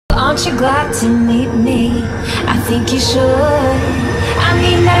Aren't you glad to meet me? I think you should. I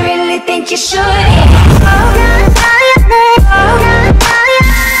mean, I really think you should.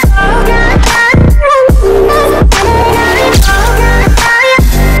 Oh God,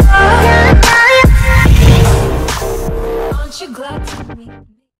 aren't you glad to meet me?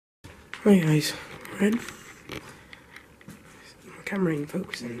 Hi guys, ready? My camera ain't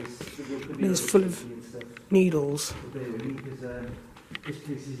focusing. It's full of needles. This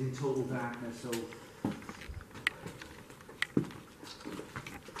place is in total darkness, so...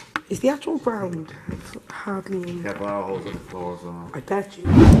 Is the actual ground hardly in? Yeah, but our holes on the floor as well. I bet you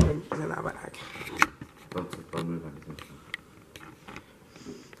it's in that bag. Don't move anything.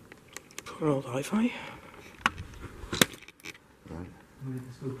 Put an old hi-fi. Right.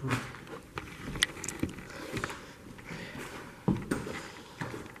 Let's go for it.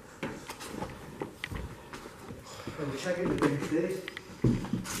 We'll check it the next day.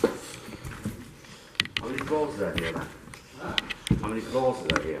 How many floors is there here then? Huh? How many floors is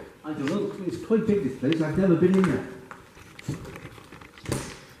there here? I don't know, it's quite big this place, I've never been in there.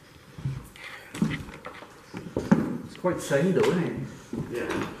 It's quite sunny though, isn't it?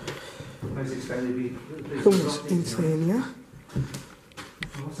 Yeah. I was expecting to be... Someone's insane, yeah?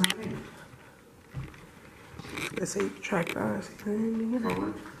 What's happening? Let's say track that.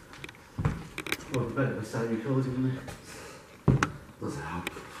 Probably. Well, better if I start recording, wouldn't it? Does it help?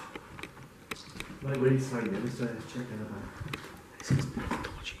 Right, we're inside now, let's check it out. This is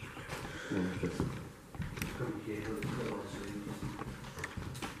dodgy. Yeah, just... Come here, look,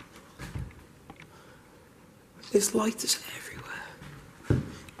 This light is everywhere.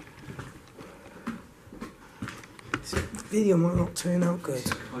 This video might not turn out good.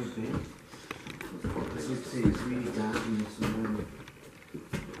 It's quite big. As you can see, it's really dark in this room.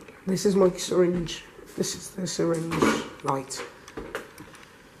 This is my syringe. This is the syringe light.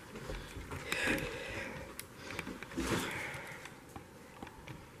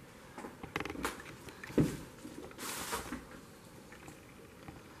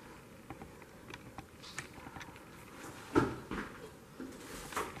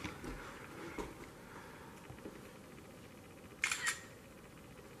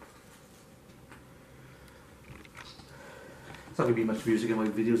 It's not going to be much music in my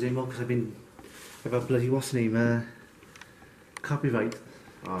videos anymore because I've had bloody, what's the name, copyright.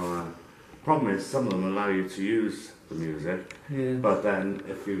 Oh, problem is, some of them allow you to use the music, Yeah. but then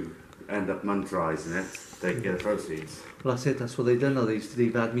if you end up monetizing it, they get the proceeds. Well, that's it, that's what they've done now,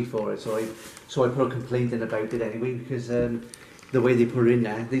 they've had me for it, so I put a complaint in about it anyway because the way they put it in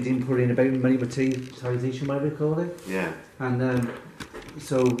there, they didn't put in about money monetization, whatever they call it. Yeah. And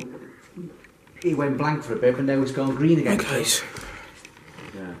so it went blank for a bit, but now it's gone green again. Okay.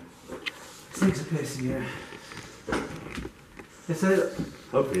 Yeah. Things are pissing, yeah. It's a...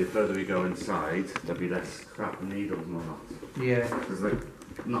 Hopefully, the further we go inside, there'll be less crap and needles and whatnot. Yeah. There's like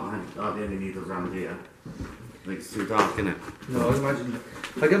not hardly any needles around here. I think it's too dark, isn't it? No,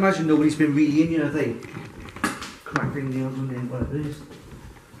 I can imagine nobody's been really in here, have they? Cracking nails on there, whatever it is.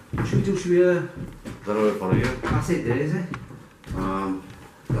 Should we Don't know if follow you. That's it there, is it?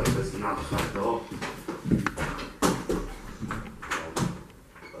 There's another back door.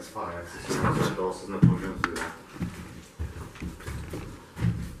 That's fine, it's just another door, so there's no point going through that.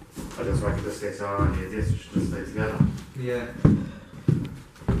 I just reckon this gets our own idiots, we should just stay together. Yeah.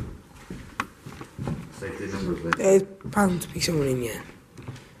 Safety numbers, mate. There's bound to be someone in here.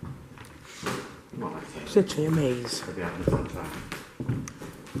 Not like It's literally a maze. I'll be out in the front back.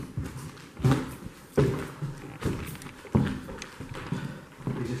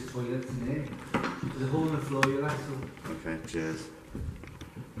 There's just toilets in there. There's a hole in the floor, you're right, so Okay, cheers.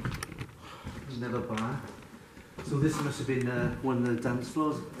 there's another bar. So this must have been one of the dance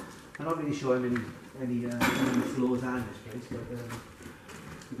floors. I'm not really sure how many floors are in this place, but we're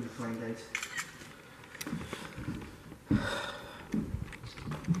going to find out.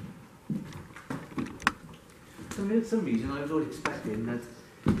 For some reason I was always expecting that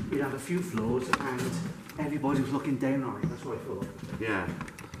you'd have a few floors and everybody was looking down on it, that's what I thought. Yeah.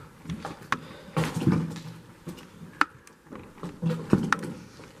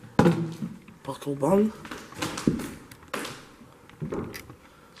 Bottle bomb.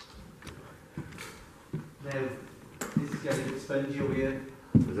 Now, this is getting a bit spongy over here.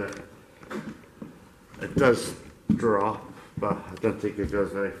 Is it? It does drop, but I don't think it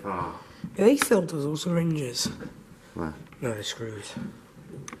goes very far. Are they filters or syringes? Where? No, they're screws.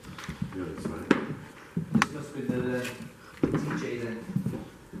 Yeah, this way. This must be the DJ then.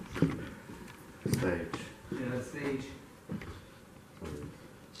 Stage. Yeah, stage.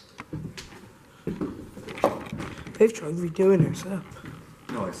 They've tried redoing it, so.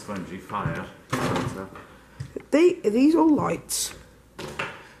 Oh quite spongy. Fire. Are these all lights?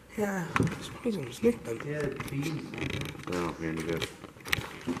 Yeah, I suppose I just nicked them. Yeah, beams. They're not really good.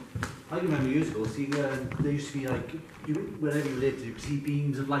 I remember years ago, see, there used to be like, wherever you lived, you could see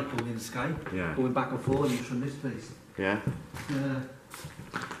beams of light going in the sky, Yeah. going back and forth from this place. Yeah.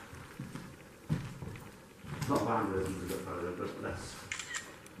 It's Not vandalism to go further, but less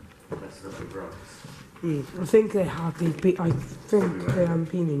little rocks. I think they have. I think they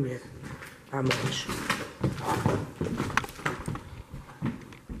haven't been in yet. That much.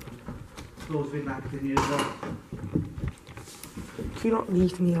 Floor's been back in here as well. Can you not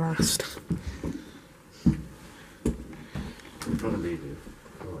leave me last? I'm trying to leave you.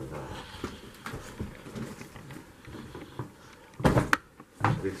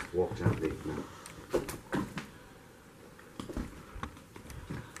 At least walk gently now.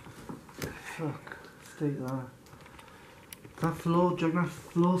 Fuck, state of that. That floor, do you reckon that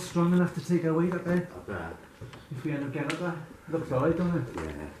floor's strong enough to take our weight up there? Up there. If we end up getting up there? Looks alright, doesn't it?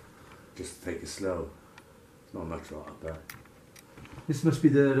 Yeah. Just take it slow. There's not much right up there. This must be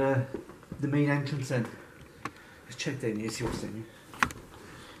the main entrance then. Let's check down here, see what's down here.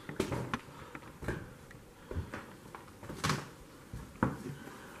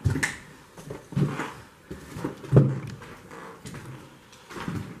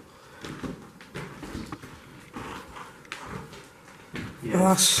 Well,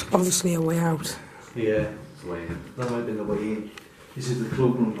 that's obviously a way out. Yeah, It's way in. that might have been the way in. This is the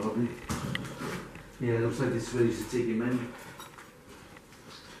cloakroom probably. Yeah, it looks like this is where you used to take your men.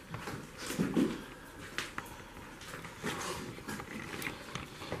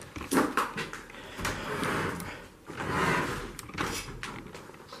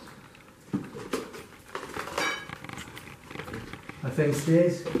 I found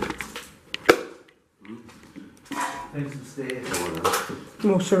stairs. Found some stairs. Go on then.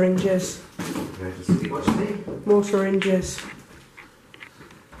 More syringes. Okay, just keep What's your name? More syringes.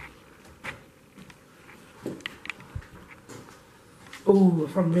 Oh,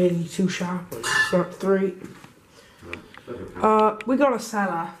 if I'm really too sharp, it's not 3. We got a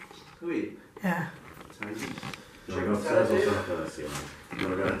cellar. Wait. Yeah. Should I go upstairs or something first? You want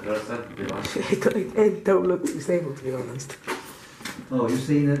to go in first then? Do that. It don't look too stable, to be honest. Oh, you're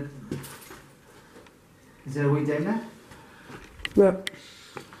seeing it? Is there a way down there? Look.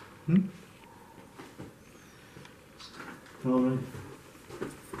 Alright.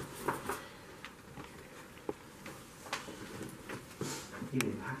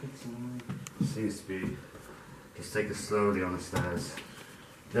 Even packets and all Seems to be. Just take it slowly on the stairs.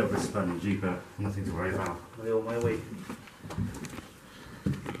 A little bit spongy, but nothing to worry about. that. Are they all my way?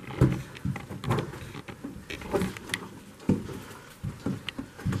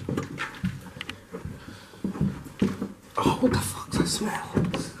 Oh, what the fuck's that smell?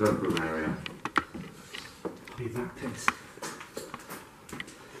 It's a good room area. Leave that place.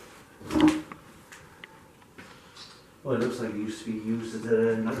 Oh, it looks like it used to be used as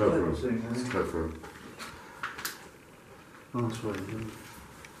a nightclub or something. It's a hasn't it? good room. Oh, that's right.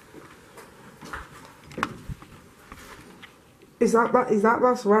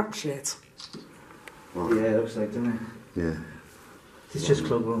 That's rat shit. What? Yeah, it looks like, doesn't it? Yeah. It's just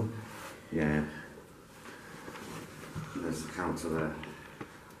cloakroom. Yeah. There's the counter there.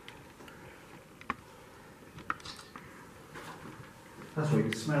 That's where you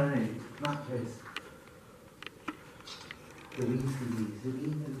can smell it, that place. The weeds, the weeds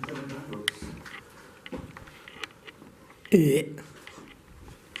and some of that looks. This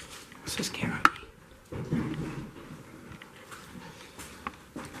is scary.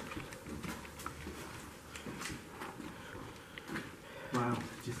 Wow,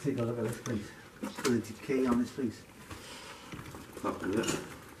 just take a look at this place. The decay on this place. Up in it.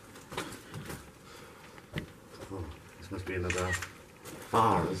 Oh, this must be another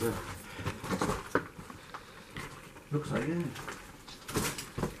bar, is it? Looks like it.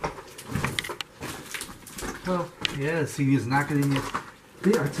 Well, yeah, the senior's knackered in you.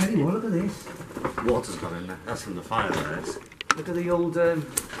 I tell you what, look at this. Water's gone in there. That's from the fire there. Is. Look at the old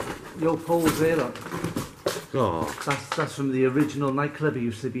poles there, look. Oh. That's from the original nightclub it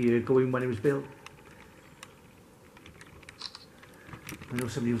used to be going when it was built. I know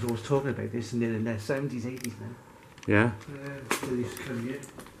somebody was always talking about this and they're in their 70s, 80s now. Yeah? They used to come here.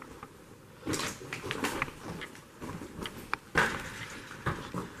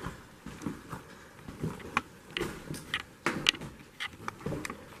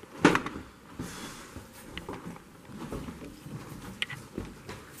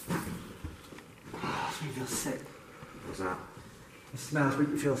 Makes me feel sick. What's that? It smells make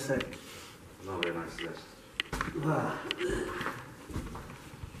me feel sick. Not very nice, is it? Ah.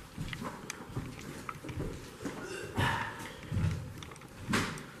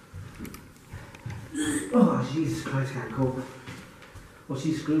 Oh, Jesus Christ, can't cope. What's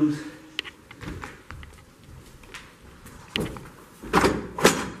these screws?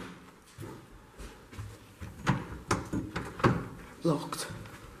 Locked.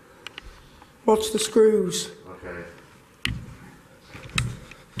 Watch the screws. Okay.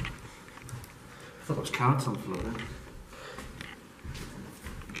 I thought it was carrots on the floor then.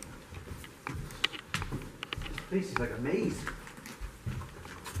 This is like a maze.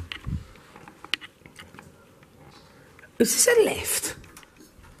 Is this a lift?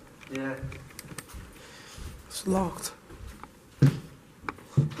 Yeah. It's locked.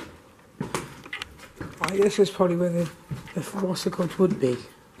 I guess this is probably where the what's it called would be.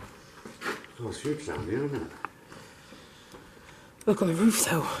 Oh, it's huge down here, isn't it? Look on the roof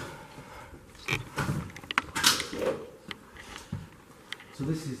though. So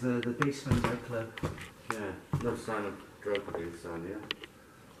this is the basement nightclub. Yeah, no sign of drug abuse down here.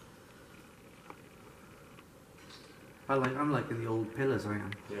 I'm like in the old pillars, I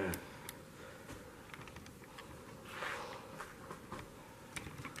am. Yeah.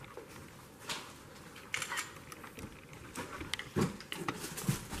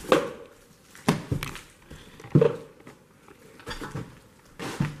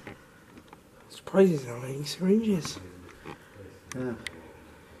 Surprised there's not any syringes. Yeah.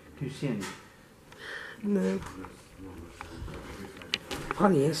 Can you see any? No.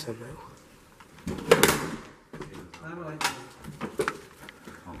 Probably is some though.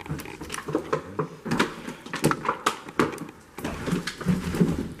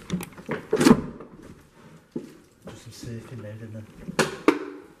 Just some surfing there, didn't there?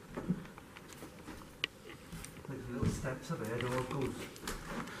 Like little steps up there, it all goes.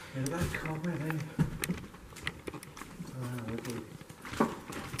 Yeah, that cobweb there. Okay.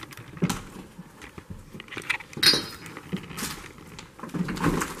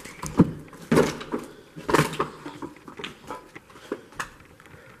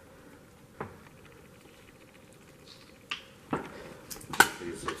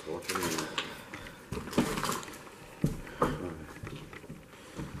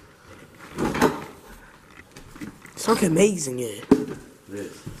 It's like amazing here. This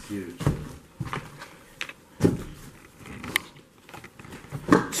is huge.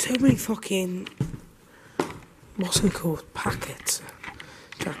 So many fucking what's it called? Packets.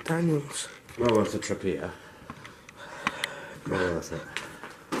 Jack Daniels. Well, what's a trip here? Oh, that's it.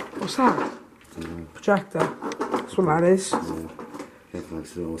 What's that? Projector. That's what that is. Yeah.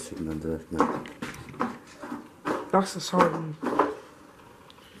 Everyone's all sitting under it now. That's the sign.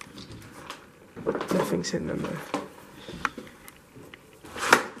 Nothing sitting in there.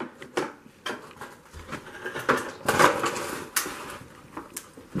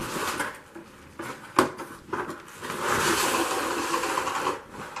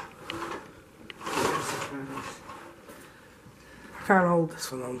 I can't hold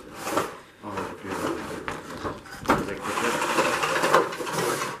this one on. Oh, beautiful.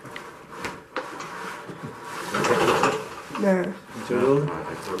 No.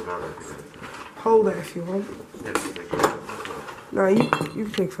 Hold it if you want. No, you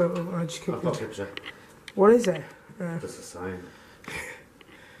can take a photo. I just keep it. What is it? Just a sign.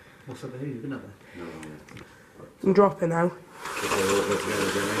 What's up there? You can have it. No, I'm dropping now.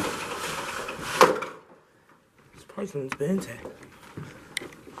 Surprised no one's burnt it.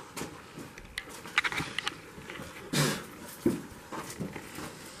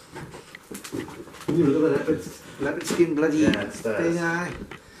 You look at that leopard skin bloody thing, aye.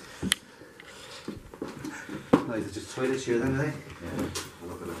 Oh, is it just toilets here then, eh? Yeah,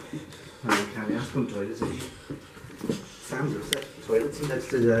 look at it. Oh, can't be asked from toilets, eh? Sounds of it. Toilets, let's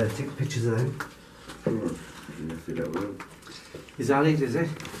take pictures of them. Is that it, is it?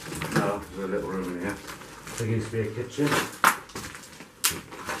 No, there's a little room in here. There used to be a kitchen.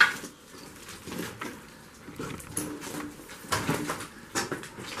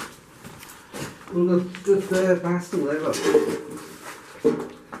 Well, good master, whatever.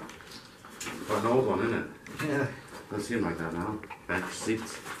 Got an old one, isn't it? Yeah. Doesn't seem like that now. Bench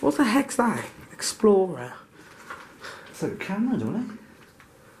seats. What the heck's that? Explorer. It's like a camera, don't it?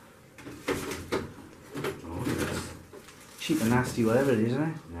 Oh, yes. Cheap and nasty, whatever it is, isn't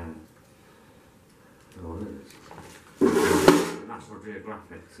it? Yeah. Oh, it is. National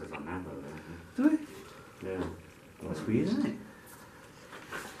Geographic says on there, by the way. Do it? Yeah. That's weird, isn't it?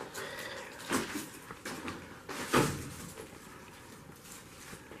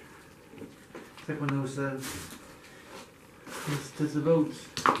 It's like one of those, there's the roads.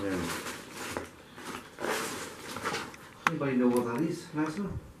 Yeah. Anybody know what that is,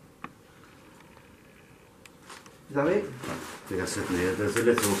 Maxwell? Is that it? I think that's sitting here. There's a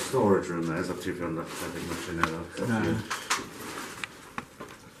little storage room there. It's up to you if you want to have much in there though. It's up to you.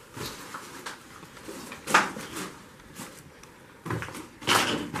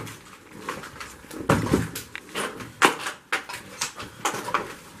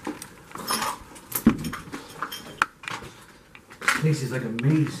 This is like a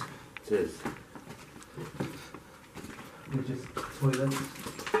maze. It is. We're just toilets.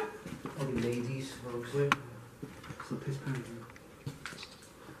 All the ladies folks here. It's the piss pan.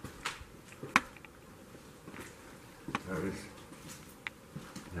 There it is.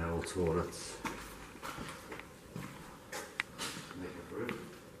 Now all toilets. Make a brew.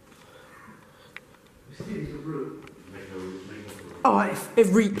 Excuse me, brew. Make a brew. Oh, it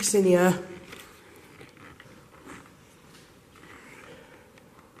reeks in here.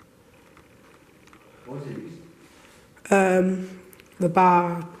 What is it? The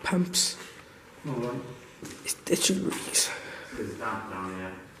bar pumps. Oh, right. It should reeks. It's damp down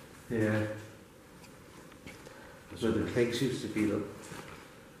here. Yeah. That's where the kegs used to be, look.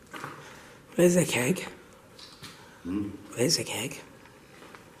 Where's the keg? Hmm? Where's the keg?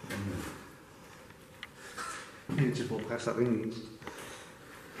 You just walk past that thing.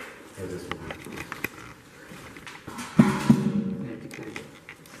 There's this one.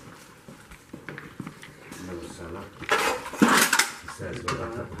 Another cellar. It says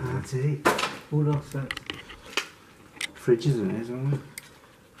about that Party. All off that. Fridges in there, isn't there?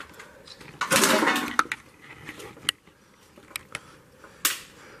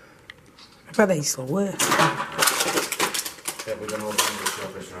 I bet they still work. Yeah, we're going to open this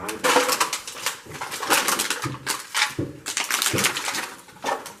rubbish around.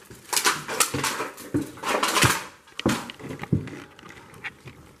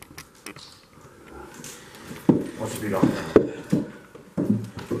 What should be got there?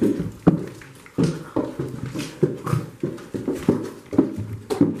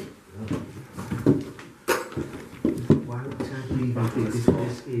 Wow, can't believe how big this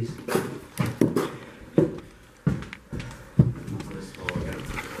place is. This door again.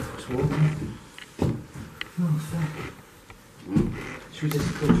 Just walking. Oh, fuck. Should we just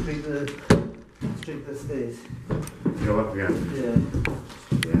go straight to the stairs? Go up again. Yeah.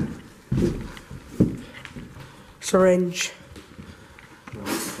 Yeah. Syringe. Look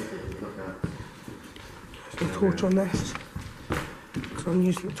at. There's no torch on this. Because I'm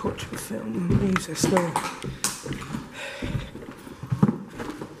using the torch for film. I'll use this now.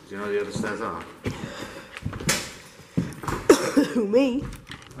 Do you know where the other stairs are? Who, me?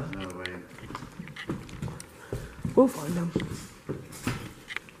 No way. We'll find them.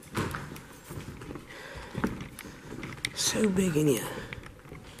 So big in here.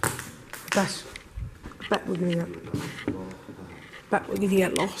 Bet we're gonna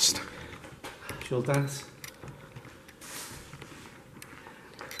get lost. She'll dance.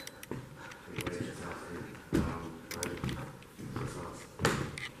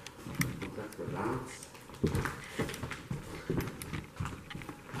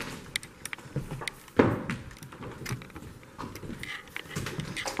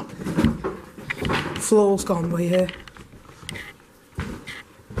 Floor's gone by here.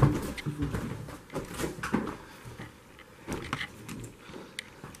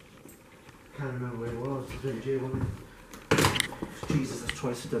 Can't remember where it was. It was in jail, wasn't it? Jesus, that's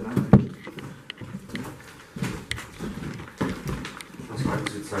twice done that. That's why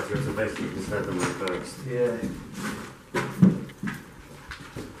it's decided to basically just let them in first. Yeah.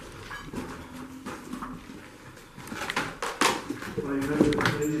 I remember the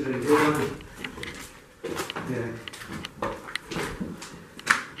fridge in jail, wasn't it? Yeah.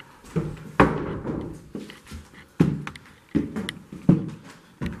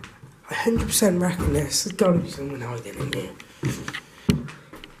 100% reckon this. There's gotta be someone hiding in here.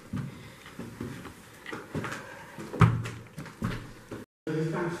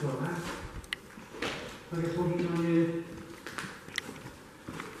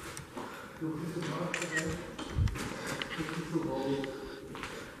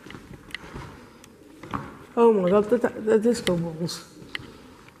 Oh my god, the disco balls.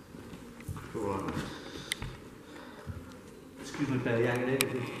 Cool, aren't they? Excuse me, Billy, hanging in.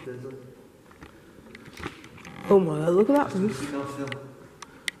 Oh my god, look at that roof.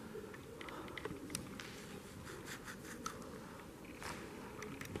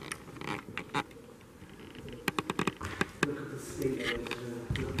 Look at the state of it.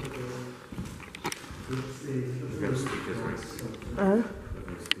 We've got speakers, right?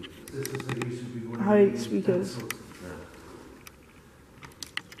 This is the use of people. High speakers.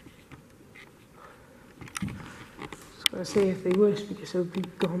 I was gonna say if they were speakers, they would be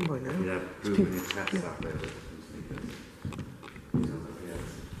gone by now. Yeah, proving your chest that bit.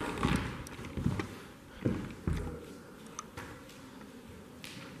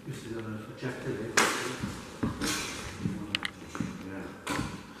 This is on a projector there.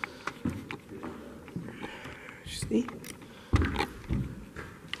 See?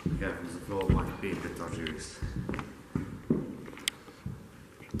 Yeah, because the floor might be a bit dodgy.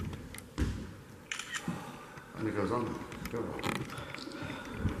 And it goes on. Go on.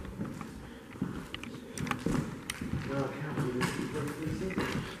 No, I can't do this.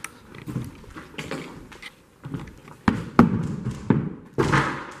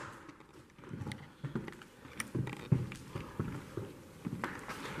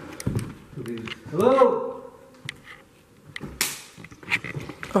 Hello?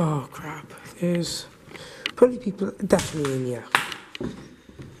 Oh crap. There's probably people definitely in here.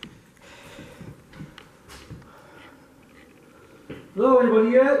 Hello,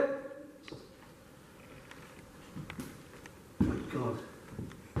 anybody yet? Oh my God.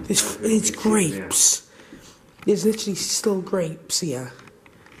 It's grapes. There's literally still grapes here.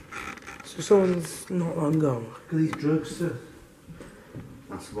 So someone's not long gone. Look at these drugs, sir.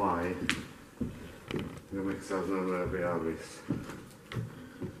 That's why we make ourselves known wherever we are, Reese.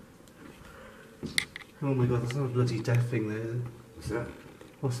 Oh my God, there's not a bloody death thing there, is it? What's that?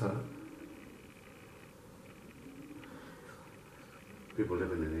 What's that? People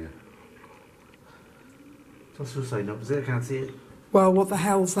living in here. It's not suicide note, is it? I can't see it. Well, what the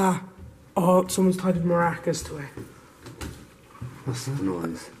hell's that? Oh, someone's tied maracas to it. What's that?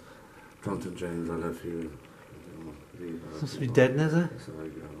 Noise. Jonathan James, I love you. Supposed to be dead, is it? So I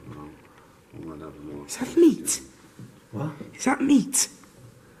go, oh my love more. Is that meat? What? Is that meat?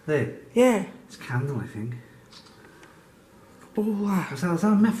 There. Yeah. It's candle, I think. All that. Is that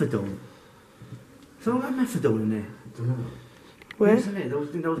methadone? Is that methadone in there? I don't know. Where? Isn't it?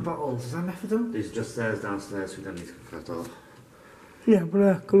 Those bottles. Is that methadone? These are just stairs downstairs, we don't need to cut off. Yeah,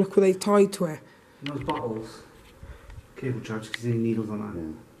 but look what they tied to it. Those bottles. Cable charge because they need needles on that.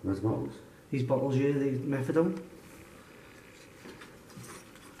 Yeah. Where's the bottles? These bottles here, they methadone.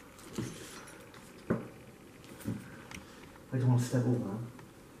 I don't want to step over that.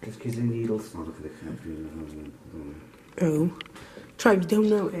 Just because they needles. Not if they can't do Oh. Try, you don't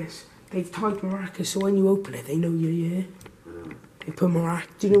notice. They've tied maracas, so when you open it, they know you're here. They put maracas.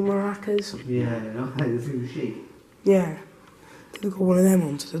 Do you know maracas? Yeah, I know. The thing with sheep. Yeah. They got one of them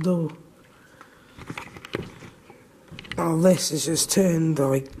onto the door. Oh, this is just turned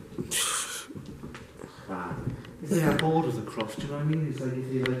like. Bad. It's Yeah. like a board with a cross, do you know what I mean? It's like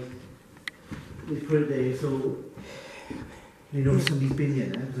if you they put it there so you know somebody's been here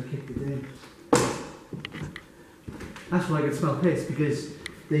now because I kicked it in. That's why I can smell piss because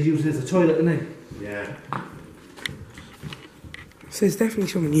they use it as a toilet, isn't it? Yeah. So there's definitely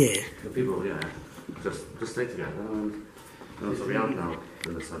someone here. The people, yeah. Just stay together and those will be out now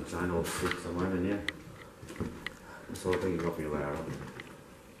in the sunshine or sleep somewhere in here. The sort of thing you've got to be aware of.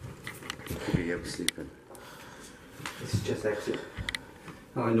 Could be here sleeping. This is just exit.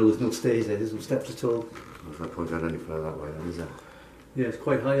 Oh, I know there's no stairs there, there's no steps at all. There's no point going any further that way then, is there? Yeah, it's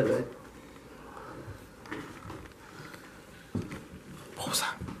quite high up there. What was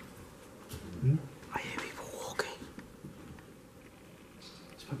that? Hmm? I hear people walking.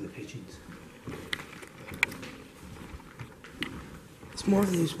 It's probably the pigeons. There's more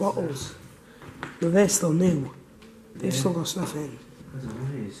of these bottles. No, they're still new. They've Yeah. still got stuff in. I don't know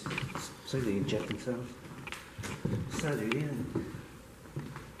what it is. It's like they inject themselves. Sadly, yeah.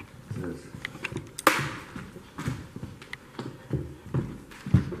 It is.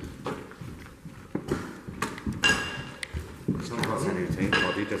 Someone got any team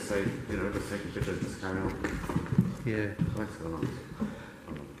body, just say, you know, just take a picture, just carry on. Yeah. What's going on?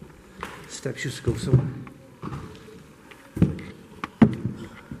 Steps used to go somewhere.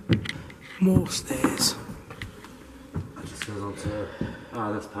 More stairs. It just goes on to,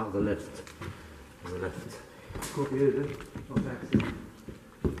 that's part of the lift. There's a lift. Go up here, then. Not back there.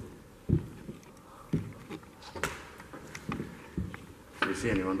 If you see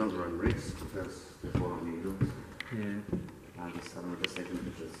anyone, don't run Reese, because they fall on needles. Yeah. And just tell them we're just taking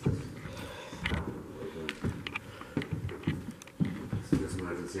pictures. So this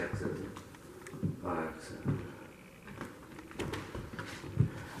emergency exit. Exit.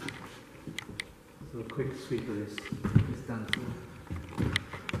 So a quick sweep of this dance floor.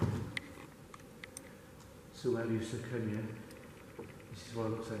 So whoever used to come here, this is what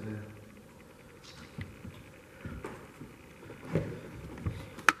it looks like now.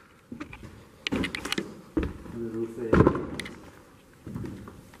 And the roof there.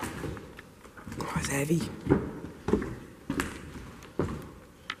 Oh, it's heavy.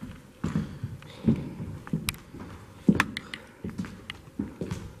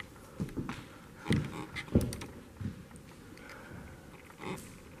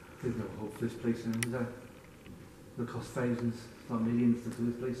 replacement, is that? It'll cost thousands, not millions to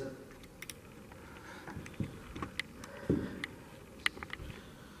do this place up.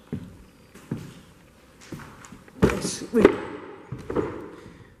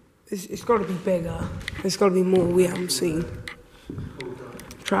 It's got to be bigger. There's got to be more we haven't seen.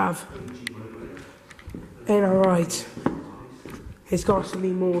 Trav. Ain't alright. There's got to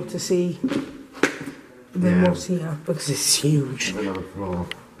be more to see than what's here because it's huge. Another floor.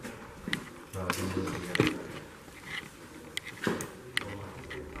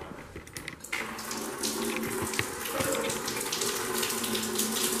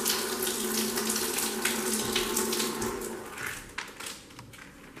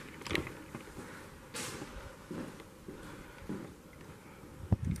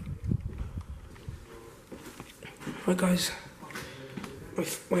 Right guys,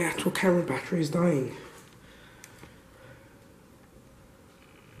 my actual camera battery is dying.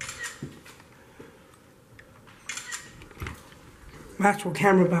 My actual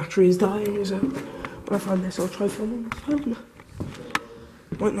camera battery is dying, so when I find this I'll try filming my phone.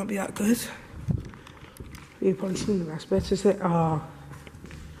 Might not be that good. You've probably seen the last bit, is it? That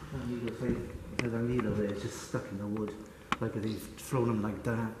needle there is just stuck in the wood, like they've thrown them like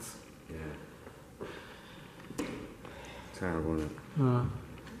darts. Yeah. Terrible, isn't it?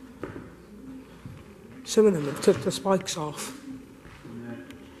 Some of them have took the spikes off. Yeah.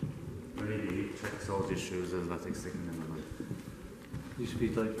 Really, check soldier shoes, there's nothing sticking in them. Used to be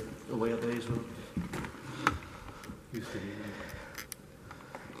like away up there as well. Used to be.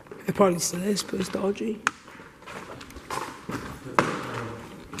 It probably still is, but it's dodgy.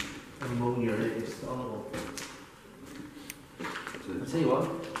 Ammonia, it's horrible. I'll tell you what,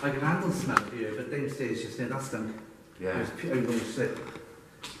 I can handle smell here, but downstairs just near that stunk. Yeah. It's pure going to sit.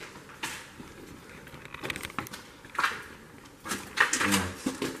 Yeah.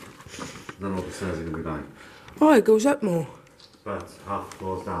 None of the stairs are going to be down. Oh, it goes up more. But half the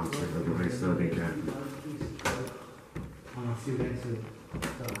floor's down, so it'll be still be careful. I'll see you guys soon.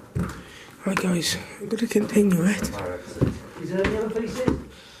 Right guys, I'm going to continue it. Fire exit. Is there any other places?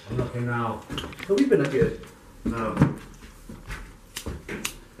 I'm looking now. Have we been up here? No.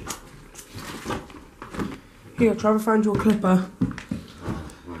 Here, try to find your clipper. Oh,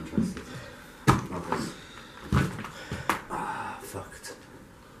 I'm interested. Not this. Ah, fucked.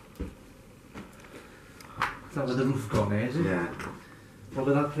 Is that where the roof gone there, is it? Yeah. What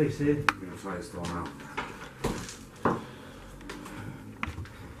about that place here? I'm going to try this door now.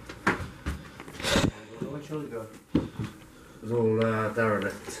 Where shall we go? It's all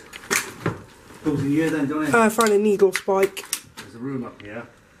derelict. Goes in here then, don't it? I found a needle spike. There's a room up here.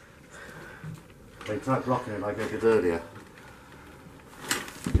 They tried blocking it like I did earlier.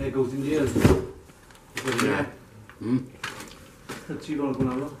 There it goes in here. Yeah. Hmm? That's you want to go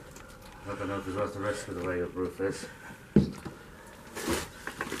and have a look? I don't know if there's the rest of the way the roof is.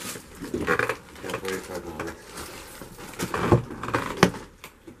 Careful, you try to hold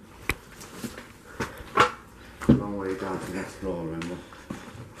it. Long way down to the next floor, remember?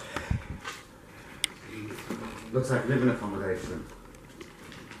 Looks like living accommodation.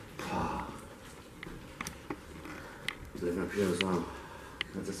 Living up here as well.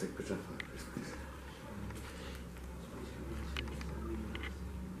 Can I just take a picture of that, please?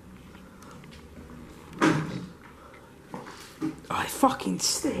 Oh, it fucking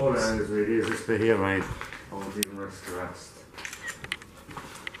stinks. All there is really is this bit here, mate. I won't even risk the rest.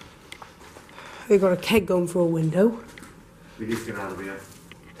 They got a keg going for a window. We need to get out of here.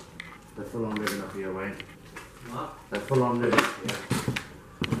 They're full on living up here, Wayne. What? They're full on living up here.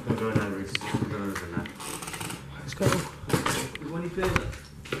 Don't go in there, Reece. Don't go in there. Let's go. When you further?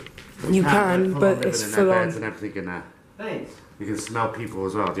 You They're can, full but on it's living in full their beds on. and everything in there. Thanks. You can smell people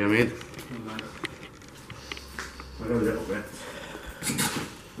as well, do you know what I mean? We'll go a little bit.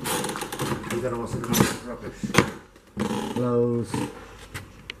 You don't know what's in the rubbish. Clothes.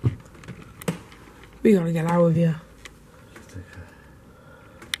 We gotta get out of here.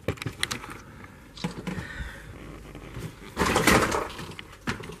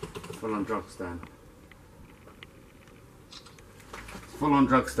 Full on drugs down. Full on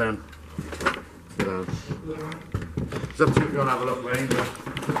drugs down. Sit down. It's up to you if you want to have a look, Wayne, but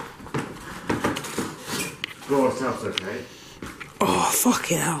door itself's okay. Oh,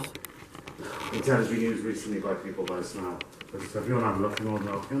 fucking hell. It has been used recently by people by smell. But so if you want to have a look, you're more than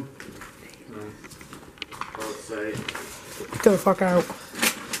welcome. I would say Get the fuck out.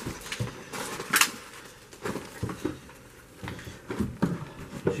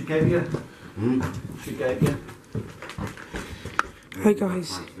 She gave you? Hmm? She gave you? Hi guys.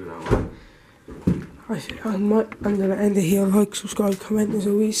 Time to do that one. I'm going to end it here. Like, subscribe, comment as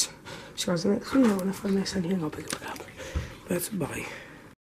always. See you guys next video, and if I miss anything, I'll pick it up. But bye.